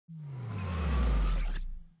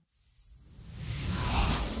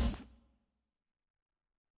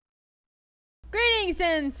Greetings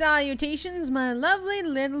and salutations, my lovely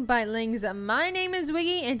little Bytelings. My name is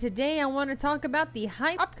Wiggy, and today I want to talk about the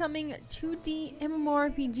upcoming 2D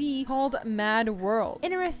MMORPG called Mad World.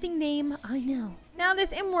 Interesting name, I know. Now,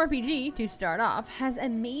 this MMORPG, to start off, has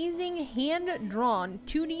amazing hand-drawn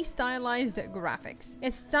 2D stylized graphics.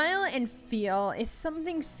 Its style and feel is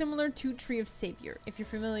something similar to Tree of Savior, if you're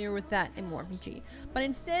familiar with that MMORPG. But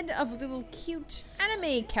instead of little cute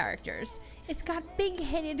anime characters, it's got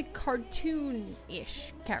big-headed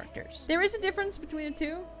cartoon-ish characters. There is a difference between the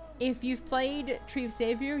two. If you've played Tree of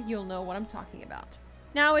Savior, you'll know what I'm talking about.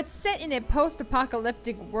 Now, it's set in a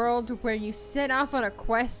post-apocalyptic world where you set off on a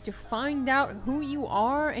quest to find out who you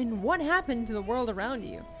are and what happened to the world around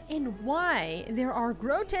you, and why there are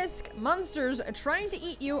grotesque monsters trying to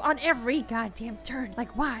eat you on every goddamn turn.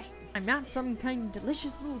 Like, why? I'm not some kind of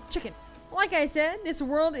delicious little chicken. Like I said, this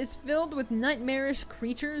world is filled with nightmarish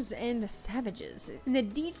creatures and savages, and the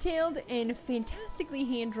detailed and fantastically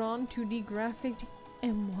hand-drawn 2D graphic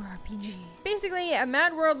MMORPG. Basically, a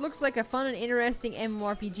Mad World looks like a fun and interesting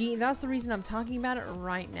MMORPG. That's the reason I'm talking about it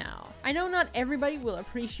right now. I know not everybody will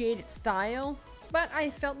appreciate its style, but I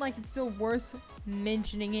felt like it's still worth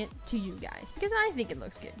mentioning it to you guys because I think it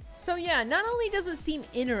looks good. So yeah, not only does it seem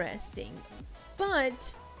interesting,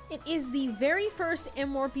 but it is the very first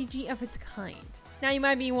MMORPG of its kind. Now you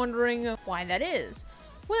might be wondering why that is.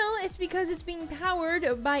 Well, it's because it's being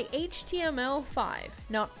powered by HTML5.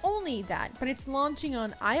 Not only that, but it's launching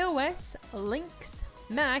on iOS, Lynx,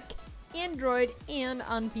 Mac, Android, and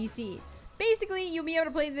on PC. Basically, you'll be able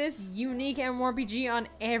to play this unique MMORPG on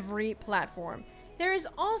every platform. There is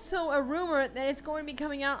also a rumor that it's going to be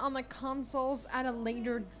coming out on the consoles at a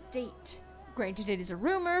later date. Granted, it is a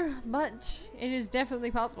rumor, but it is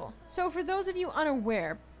definitely possible. So for those of you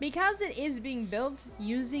unaware, because it is being built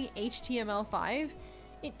using HTML5,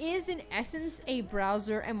 it is in essence a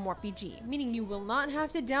browser MMORPG, meaning you will not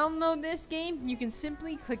have to download this game. You can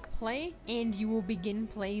simply click play and you will begin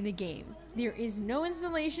playing the game. There is no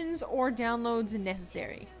installations or downloads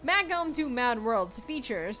necessary. Back on to Mad World's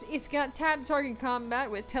features. It's got tab target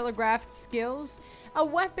combat with telegraphed skills, a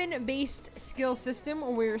weapon-based skill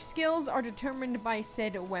system where skills are determined by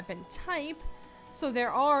said weapon type. So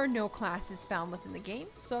there are no classes found within the game,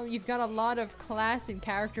 so you've got a lot of class and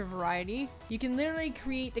character variety. You can literally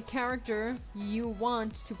create the character you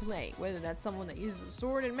want to play, whether that's someone that uses a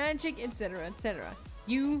sword and magic, etc, etc.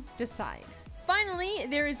 You decide. Finally,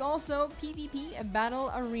 there is also PvP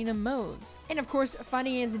battle arena modes. And of course,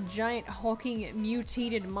 fighting against giant hulking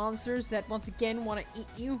mutated monsters that once again want to eat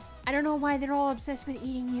you. I don't know why they're all obsessed with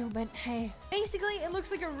eating you, but hey. Basically, it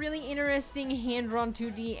looks like a really interesting hand-drawn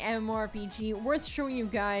 2D MMORPG worth showing you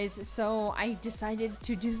guys, so I decided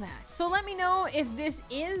to do that. So let me know if this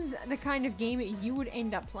is the kind of game you would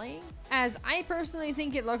end up playing, as I personally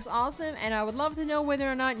think it looks awesome, and I would love to know whether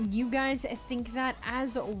or not you guys think that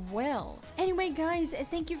as well. Anyway, guys,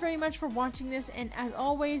 thank you very much for watching this, and as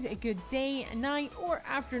always, a good day, night, or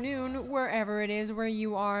afternoon, wherever it is where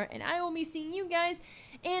you are, and I will be seeing you guys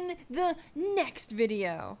in the next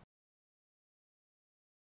video.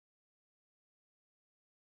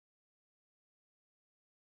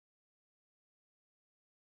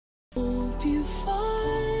 Hope you find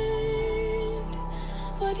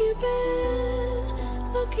what you've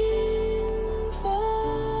been looking